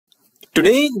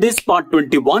Today in this part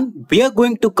 21, we are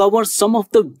going to cover some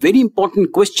of the very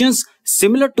important questions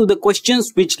similar to the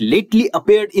questions which lately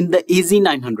appeared in the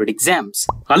AZ-900 exams.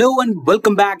 Hello and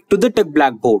welcome back to the Tech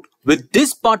Blackboard. With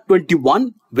this part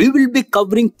 21, we will be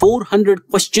covering 400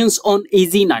 questions on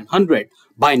AZ-900.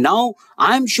 By now,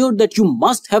 I am sure that you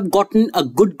must have gotten a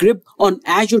good grip on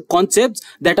Azure concepts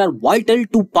that are vital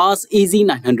to pass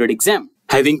AZ-900 exam.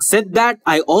 Having said that,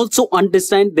 I also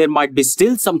understand there might be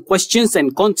still some questions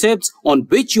and concepts on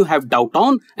which you have doubt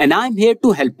on, and I am here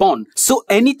to help on. So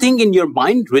anything in your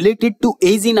mind related to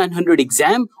AZ-900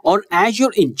 exam or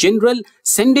Azure in general,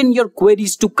 send in your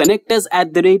queries to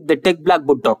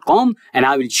connect@thetechblackboard.com and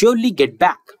I will surely get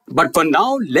back. But for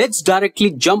now, let's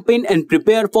directly jump in and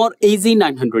prepare for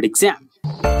AZ-900 exam.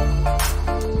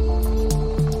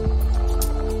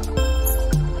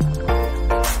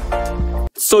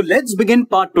 So let's begin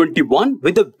part 21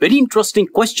 with a very interesting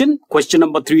question. Question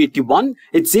number 381.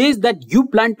 It says that you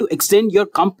plan to extend your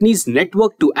company's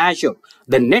network to Azure.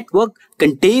 The network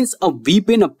contains a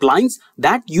VPN appliance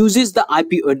that uses the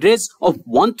IP address of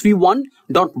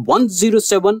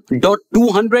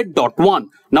 131.107.200.1.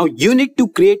 Now you need to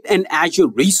create an Azure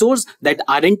resource that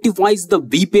identifies the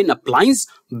VPN appliance.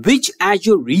 Which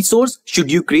Azure resource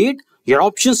should you create? Your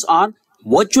options are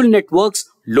virtual networks,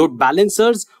 load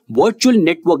balancers, virtual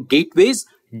network gateways,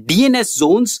 DNS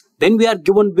zones. Then we are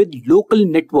given with local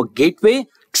network gateway,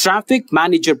 traffic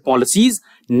manager policies,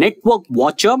 network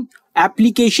watcher,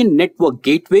 application network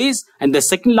gateways, and the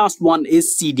second last one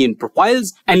is CDN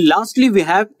profiles. And lastly, we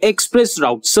have express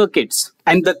route circuits.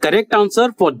 And the correct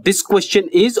answer for this question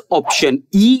is option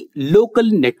E, local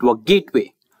network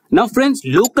gateway. Now friends,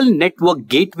 local network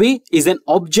gateway is an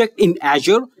object in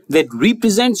Azure that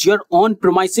represents your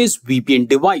on-premises VPN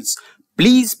device.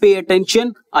 Please pay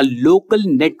attention. A local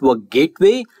network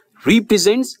gateway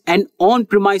represents an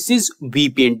on-premises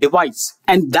VPN device.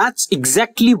 And that's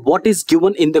exactly what is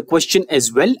given in the question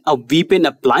as well. A VPN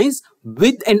appliance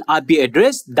with an IP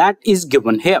address that is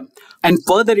given here. And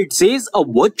further it says a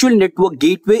virtual network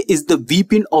gateway is the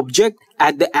VPN object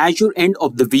at the Azure end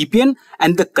of the VPN,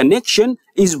 and the connection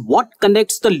is what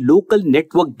connects the local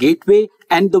network gateway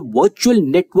and the virtual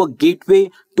network gateway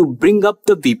to bring up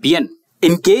the VPN.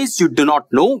 In case you do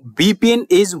not know, VPN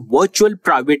is virtual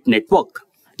private network.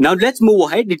 Now let's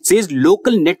move ahead. It says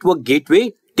local network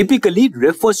gateway typically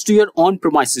refers to your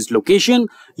on-premises location.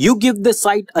 You give the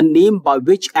site a name by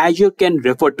which Azure can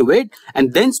refer to it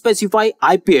and then specify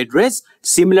IP address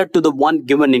similar to the one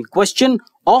given in question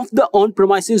of the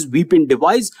on-premises VPN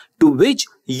device to which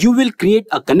you will create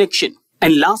a connection.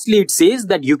 And lastly, it says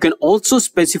that you can also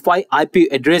specify IP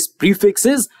address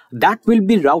prefixes that will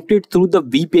be routed through the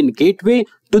VPN gateway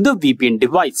to the VPN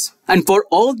device. And for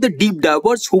all the deep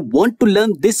divers who want to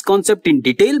learn this concept in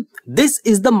detail, this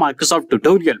is the Microsoft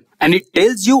tutorial. And it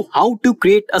tells you how to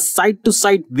create a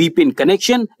site-to-site VPN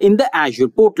connection in the Azure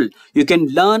portal. You can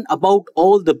learn about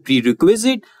all the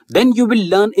prerequisites. Then you will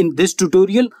learn in this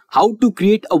tutorial how to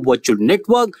create a virtual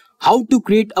network, how to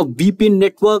create a VPN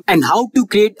network, and how to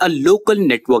create a local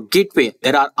network gateway.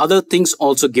 There are other things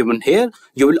also given here.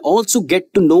 You will also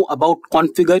get to know about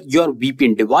configure your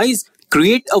VPN device,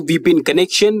 create a VPN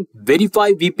connection,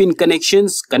 verify VPN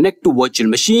connections, connect to virtual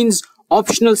machines,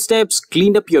 optional steps,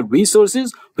 clean up your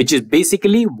resources, which is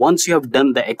basically once you have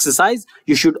done the exercise,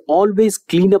 you should always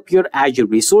clean up your Azure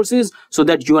resources so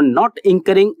that you are not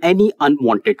incurring any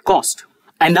unwanted cost.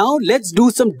 And now let's do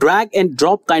some drag and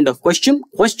drop kind of question.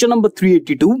 Question number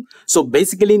 382. So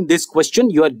basically in this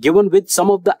question, you are given with some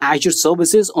of the Azure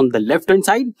services on the left hand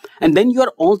side. And then you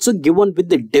are also given with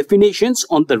the definitions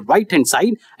on the right hand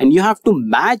side. And you have to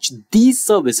match these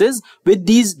services with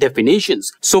these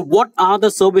definitions. So what are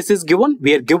the services given?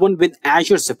 We are given with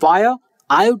Azure Sapphire,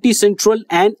 IoT Central,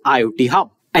 and IoT Hub.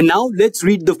 And now let's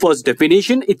read the first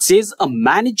definition. It says a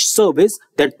managed service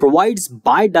that provides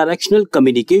bi-directional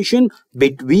communication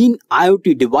between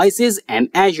IoT devices and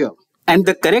Azure. And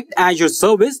the correct Azure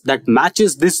service that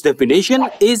matches this definition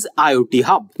is IoT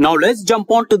Hub. Now let's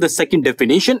jump on to the second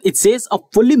definition. It says a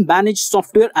fully managed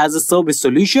software as a service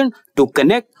solution to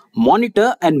connect,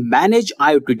 monitor, and manage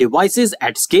IoT devices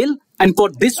at scale. And for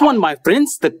this one, my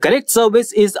friends, the correct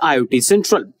service is IoT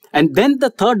Central. And then the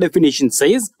third definition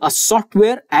says a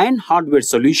software and hardware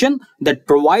solution that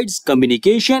provides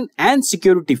communication and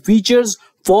security features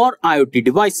for IoT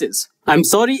devices. I'm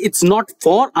sorry, it's not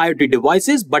for IoT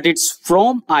devices, but it's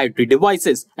from IoT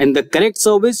devices. And the correct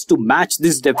service to match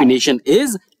this definition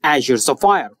is Azure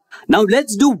Sapphire. Now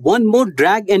let's do one more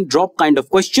drag and drop kind of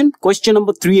question. Question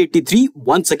number 383.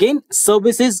 Once again,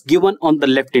 services given on the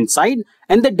left hand side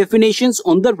and the definitions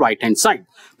on the right hand side.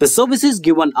 The services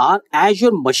given are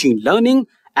Azure Machine Learning,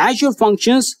 Azure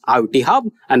Functions, IoT Hub,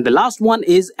 and the last one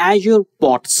is Azure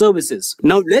Bot Services.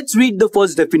 Now let's read the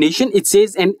first definition. It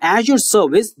says an Azure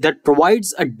service that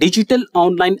provides a digital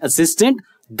online assistant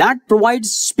that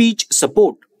provides speech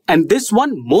support. And this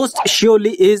one most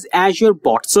surely is Azure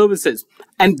Bot Services.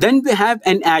 And then we have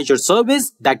an Azure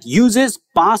service that uses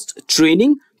past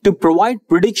training to provide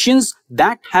predictions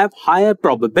that have higher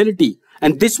probability.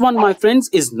 And this one, my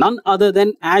friends, is none other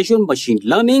than Azure Machine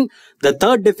Learning. The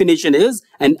third definition is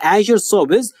an Azure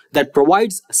service that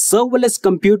provides serverless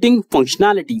computing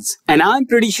functionalities. And I'm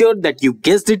pretty sure that you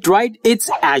guessed it right, it's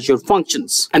Azure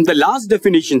Functions. And the last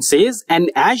definition says an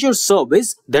Azure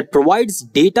service that provides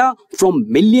data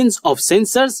from millions of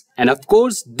sensors. And of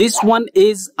course, this one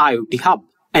is IoT Hub.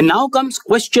 And now comes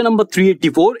question number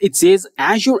 384. It says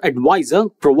Azure Advisor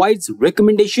provides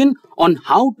recommendation on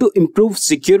how to improve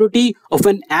security of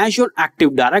an Azure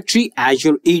Active Directory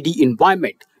Azure AD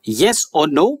environment. Yes or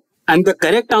no? And the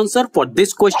correct answer for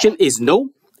this question is no.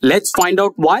 Let's find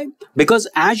out why. Because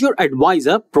Azure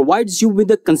Advisor provides you with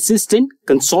a consistent,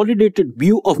 consolidated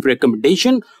view of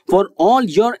recommendation for all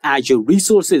your Azure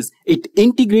resources. It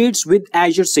integrates with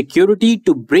Azure Security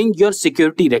to bring your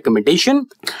security recommendation.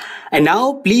 And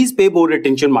now please pay more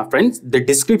attention, my friends. The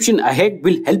description ahead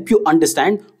will help you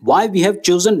understand why we have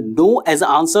chosen no as the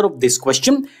answer of this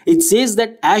question. It says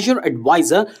that Azure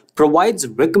Advisor provides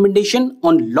recommendation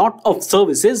on lot of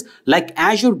services like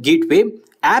Azure Gateway,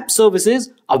 App Services,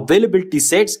 Availability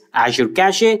Sets, Azure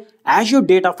Cache, Azure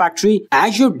Data Factory,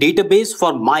 Azure Database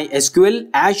for MySQL,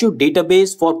 Azure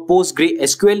Database for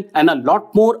PostgreSQL, and a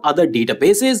lot more other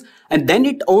databases. And then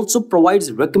it also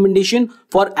provides recommendation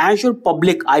for Azure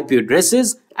Public IP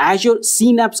Addresses, Azure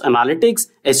Synapse Analytics,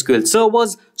 SQL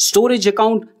Servers, Storage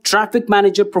Account, Traffic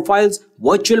Manager Profiles,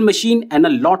 Virtual Machine, and a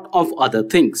lot of other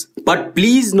things. But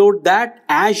please note that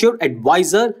Azure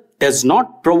Advisor does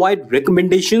not provide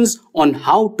recommendations on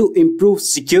how to improve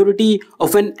security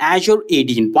of an Azure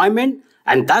AD environment,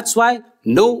 and that's why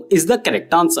no is the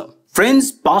correct answer.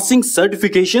 Friends, passing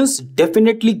certifications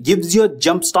definitely gives you a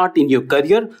jump start in your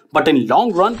career, but in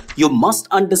long run, you must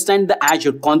understand the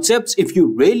Azure concepts if you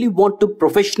really want to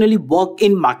professionally work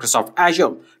in Microsoft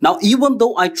Azure. Now, even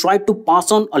though I try to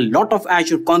pass on a lot of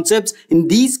Azure concepts in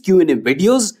these Q&A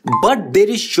videos, but there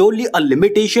is surely a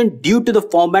limitation due to the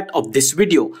format of this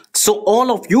video. So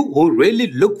all of you who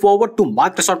really look forward to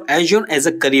Microsoft Azure as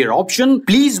a career option,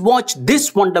 please watch this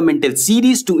fundamental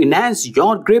series to enhance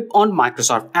your grip on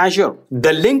Microsoft Azure.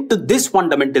 The link to this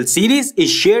fundamental series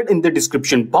is shared in the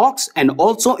description box and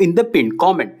also in the pinned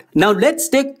comment. Now let's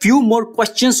take few more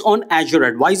questions on Azure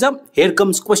Advisor. Here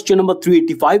comes question number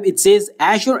 385. It says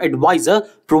Azure Advisor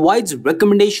provides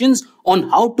recommendations on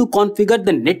how to configure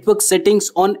the network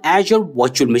settings on Azure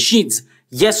virtual machines.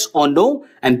 Yes or no?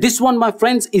 And this one, my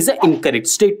friends, is an incorrect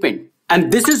statement.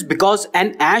 And this is because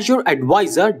an Azure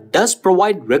Advisor does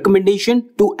provide recommendation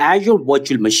to Azure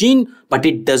Virtual Machine, but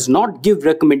it does not give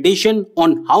recommendation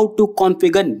on how to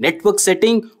configure network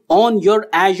setting on your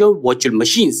Azure Virtual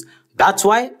Machines. That's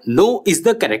why no is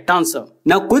the correct answer.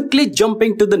 Now quickly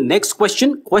jumping to the next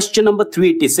question, question number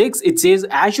 386. It says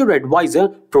Azure Advisor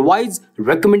provides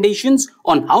recommendations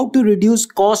on how to reduce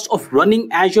cost of running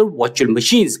Azure virtual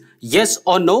machines. Yes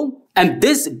or no? And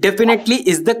this definitely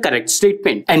is the correct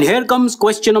statement. And here comes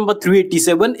question number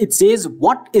 387. It says,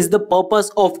 what is the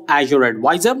purpose of Azure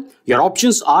Advisor? Your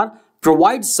options are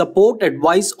provide support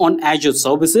advice on Azure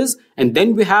services, and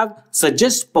then we have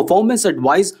suggest performance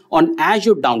advice on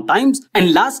Azure downtimes,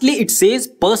 and lastly it says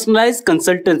personalized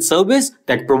consultant service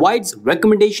that provides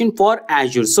recommendation for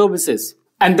Azure services.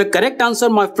 And the correct answer,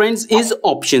 my friends, is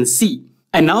option C.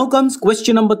 And now comes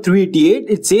question number 388.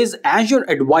 It says Azure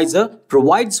Advisor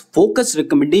provides focused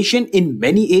recommendation in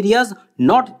many areas,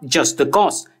 not just the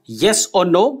cost. Yes or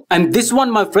no? And this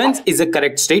one, my friends, is a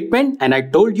correct statement. And I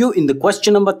told you in the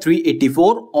question number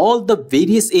 384, all the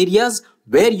various areas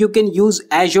where you can use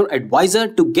Azure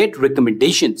Advisor to get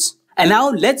recommendations. And now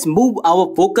let's move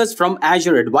our focus from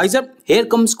Azure Advisor. Here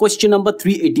comes question number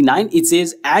 389. It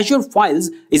says Azure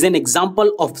Files is an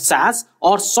example of SaaS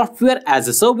or software as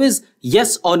a service.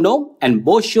 Yes or no? And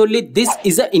most surely this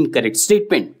is an incorrect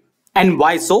statement. And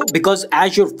why so? Because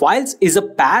Azure Files is a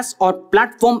PaaS or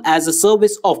platform as a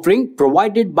service offering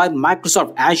provided by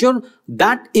Microsoft Azure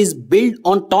that is built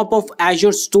on top of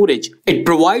Azure Storage. It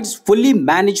provides fully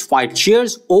managed file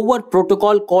shares over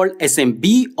protocol called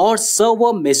SMB or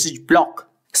server message block.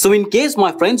 So in case,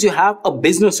 my friends, you have a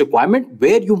business requirement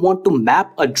where you want to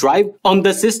map a drive on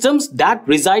the systems that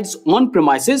resides on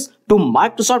premises to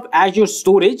Microsoft Azure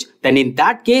Storage, then in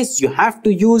that case, you have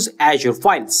to use Azure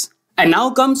Files. And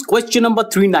now comes question number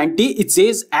 390. It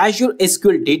says Azure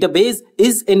SQL database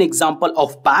is an example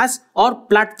of PaaS or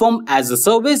platform as a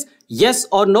service. Yes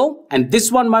or no? And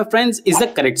this one, my friends, is the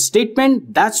correct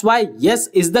statement. That's why yes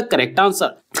is the correct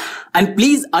answer. And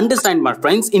please understand, my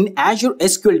friends, in Azure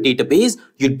SQL database,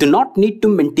 you do not need to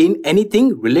maintain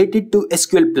anything related to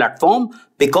SQL platform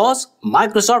because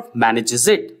Microsoft manages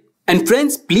it. And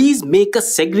friends, please make a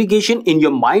segregation in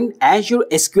your mind. Azure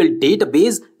SQL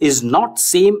database is not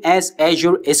same as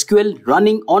Azure SQL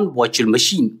running on virtual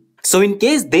machine. So in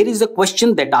case there is a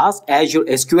question that asks Azure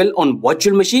SQL on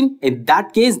virtual machine, in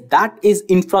that case, that is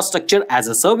infrastructure as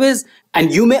a service.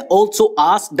 And you may also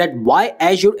ask that why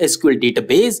Azure SQL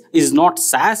database is not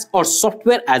SaaS or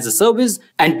software as a service.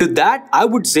 And to that, I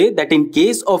would say that in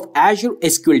case of Azure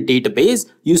SQL database,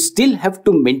 you still have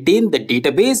to maintain the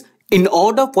database in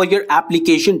order for your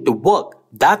application to work.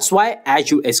 That's why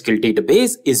Azure SQL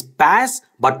database is PaaS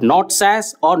but not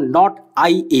SaaS or not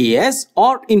IaaS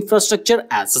or infrastructure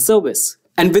as a service.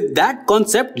 And with that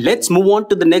concept, let's move on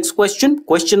to the next question,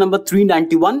 question number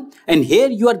 391. And here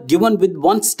you are given with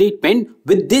one statement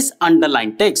with this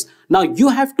underlined text. Now you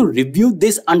have to review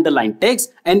this underlined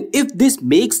text, and if this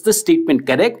makes the statement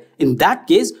correct, in that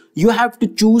case, you have to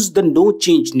choose the no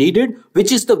change needed,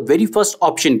 which is the very first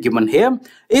option given here.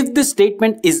 If the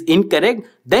statement is incorrect,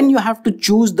 then you have to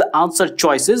choose the answer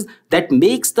choices that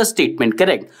makes the statement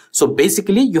correct. So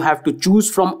basically, you have to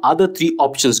choose from other three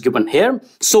options given here.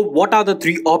 So what are the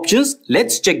three options?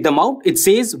 Let's check them out. It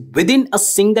says within a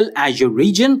single Azure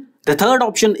region. The third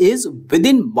option is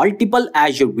within multiple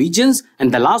Azure regions,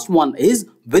 and the last one is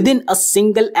within a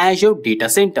single Azure data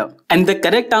center. And the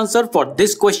correct answer for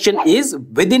this question is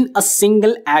within a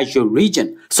single Azure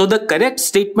region. So the correct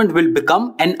statement will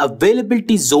become an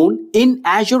availability zone in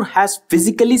Azure has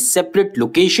physically separate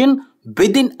location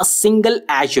within a single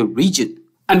Azure region.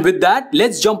 And with that,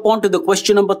 let's jump on to the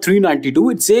question number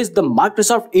 392. It says the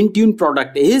Microsoft Intune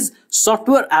product is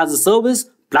software as a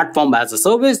service, platform as a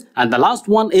service, and the last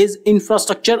one is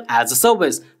infrastructure as a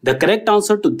service. The correct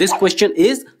answer to this question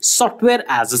is software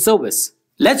as a service.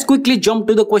 Let's quickly jump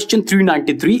to the question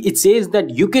 393. It says that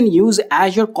you can use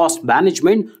Azure Cost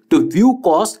Management to view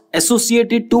costs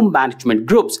associated to management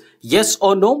groups. Yes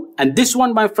or no? And this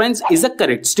one, my friends, is a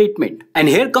correct statement. And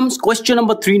here comes question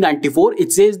number 394.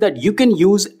 It says that you can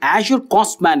use Azure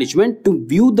Cost Management to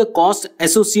view the costs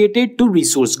associated to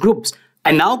resource groups.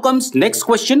 And now comes next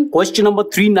question, question number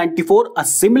 394, a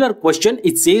similar question.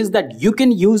 It says that you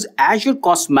can use Azure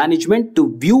Cost Management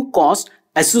to view costs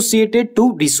associated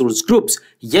to resource groups.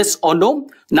 Yes or no?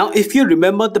 Now, if you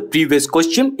remember the previous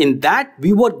question, in that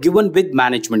we were given with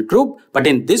management group, but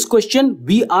in this question,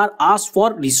 we are asked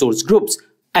for resource groups.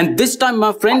 And this time,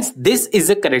 my friends, this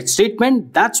is a correct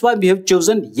statement. That's why we have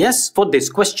chosen yes for this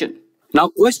question. Now,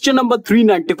 question number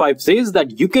 395 says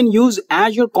that you can use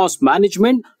Azure Cost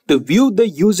Management to view the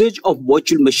usage of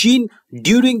virtual machine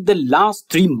during the last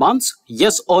 3 months.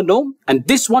 Yes or no? And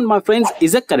this one, my friends,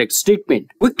 is a correct statement.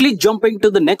 Quickly jumping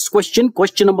to the next question.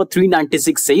 Question number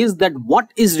 396 says that what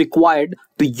is required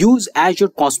to use Azure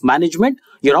Cost Management?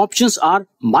 Your options are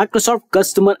Microsoft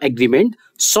Customer Agreement,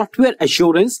 Software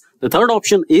Assurance. The third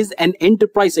option is an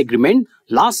Enterprise Agreement.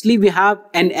 Lastly, we have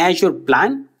an Azure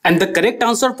Plan. And the correct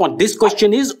answer for this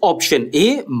question is option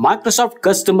A, Microsoft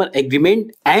Customer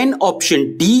Agreement, and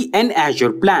option D, an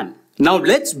Azure Plan. Now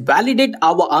let's validate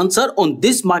our answer on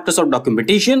this Microsoft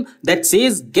documentation that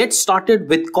says get started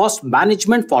with cost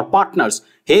management for partners.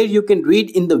 Here you can read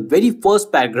in the very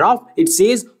first paragraph, it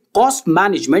says cost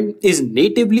management is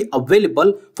natively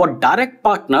available for direct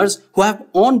partners who have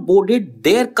onboarded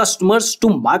their customers to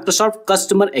Microsoft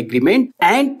Customer Agreement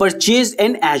and purchased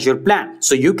an Azure Plan.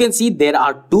 So you can see there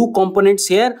are two components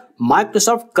here,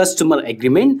 Microsoft Customer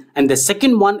Agreement, and the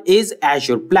second one is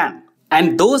Azure Plan.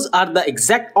 And those are the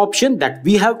exact option that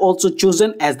we have also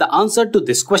chosen as the answer to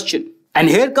this question. And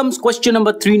here comes question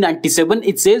number 397.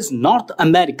 It says North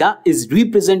America is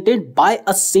represented by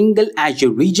a single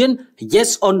Azure region.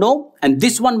 Yes or no? And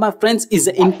this one, my friends, is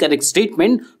an incorrect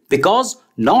statement because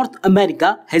North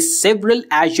America has several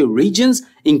Azure regions,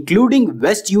 including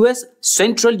West US,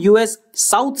 Central US,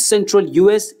 South Central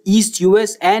US, East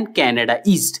US, and Canada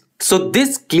East. So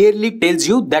this clearly tells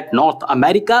you that North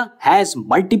America has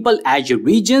multiple Azure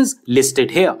regions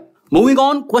listed here. Moving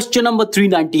on, question number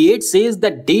 398 says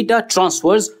that data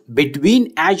transfers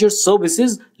between Azure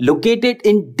services located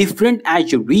in different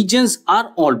Azure regions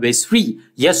are always free.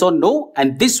 Yes or no?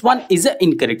 And this one is an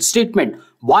incorrect statement.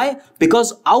 Why?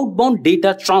 Because outbound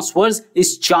data transfers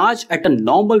is charged at a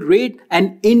normal rate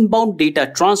and inbound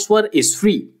data transfer is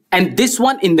free. And this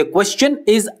one in the question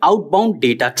is outbound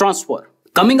data transfer.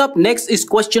 Coming up next is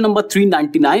question number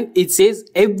 399. It says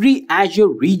every Azure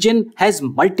region has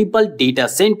multiple data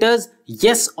centers,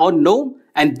 yes or no?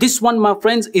 And this one, my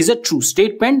friends, is a true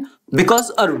statement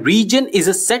because a region is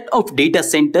a set of data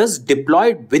centers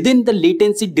deployed within the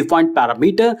latency defined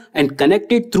parameter and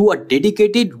connected through a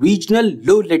dedicated regional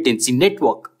low latency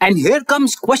network. And here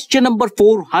comes question number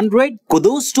 400.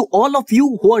 Kudos to all of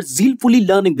you who are zealfully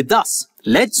learning with us.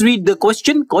 Let's read the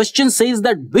question. Question says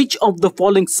that which of the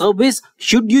following service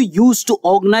should you use to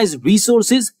organize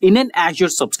resources in an Azure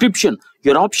subscription?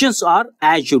 Your options are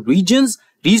Azure regions,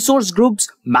 resource groups,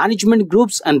 management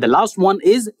groups, and the last one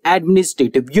is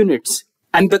administrative units.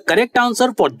 And the correct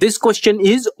answer for this question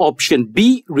is option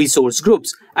B, resource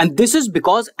groups. And this is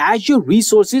because Azure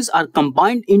resources are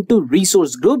combined into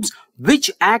resource groups which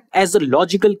act as a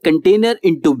logical container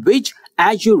into which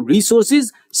Azure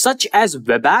resources such as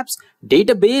web apps,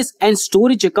 database, and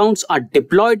storage accounts are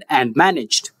deployed and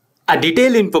managed. A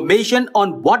detailed information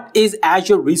on what is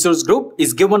Azure Resource Group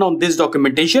is given on this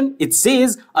documentation. It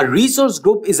says a resource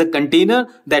group is a container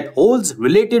that holds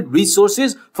related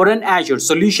resources for an Azure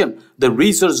solution. The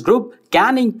resource group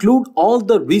can include all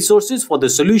the resources for the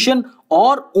solution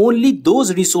or only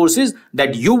those resources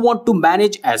that you want to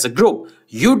manage as a group.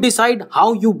 You decide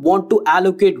how you want to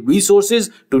allocate resources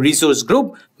to resource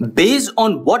group based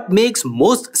on what makes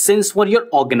most sense for your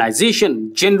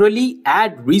organization. Generally,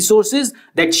 add resources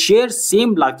that share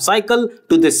same life cycle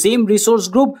to the same resource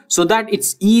group so that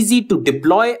it's easy to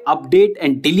deploy, update,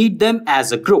 and delete them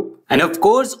as a group. And of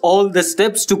course, all the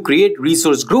steps to create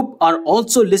resource group are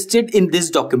also listed in this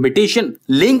documentation.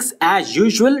 Links as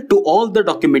usual to all the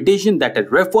documentation that I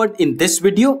referred in this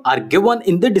video are given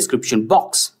in the description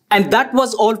box. And that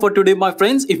was all for today, my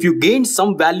friends. If you gained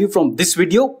some value from this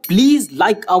video, please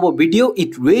like our video.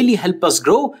 It really helps us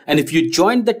grow. And if you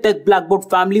joined the Tech Blackboard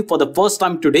family for the first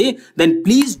time today, then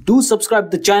please do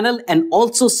subscribe the channel and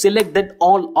also select that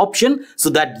all option so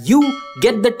that you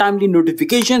get the timely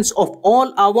notifications of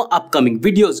all our upcoming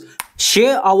videos.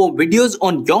 Share our videos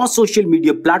on your social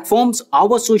media platforms.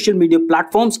 Our social media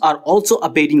platforms are also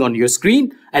appearing on your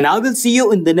screen. And I will see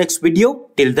you in the next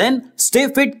video. Till then,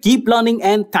 stay fit, keep learning,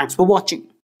 and thanks for watching.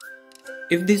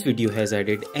 If this video has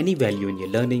added any value in your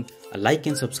learning, a like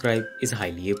and subscribe is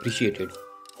highly appreciated.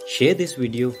 Share this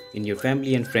video in your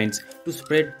family and friends to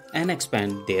spread and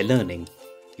expand their learning.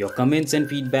 Your comments and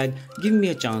feedback give me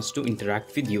a chance to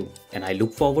interact with you, and I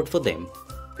look forward for them.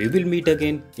 We will meet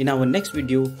again in our next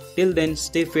video. Till then,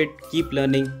 stay fit, keep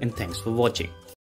learning, and thanks for watching.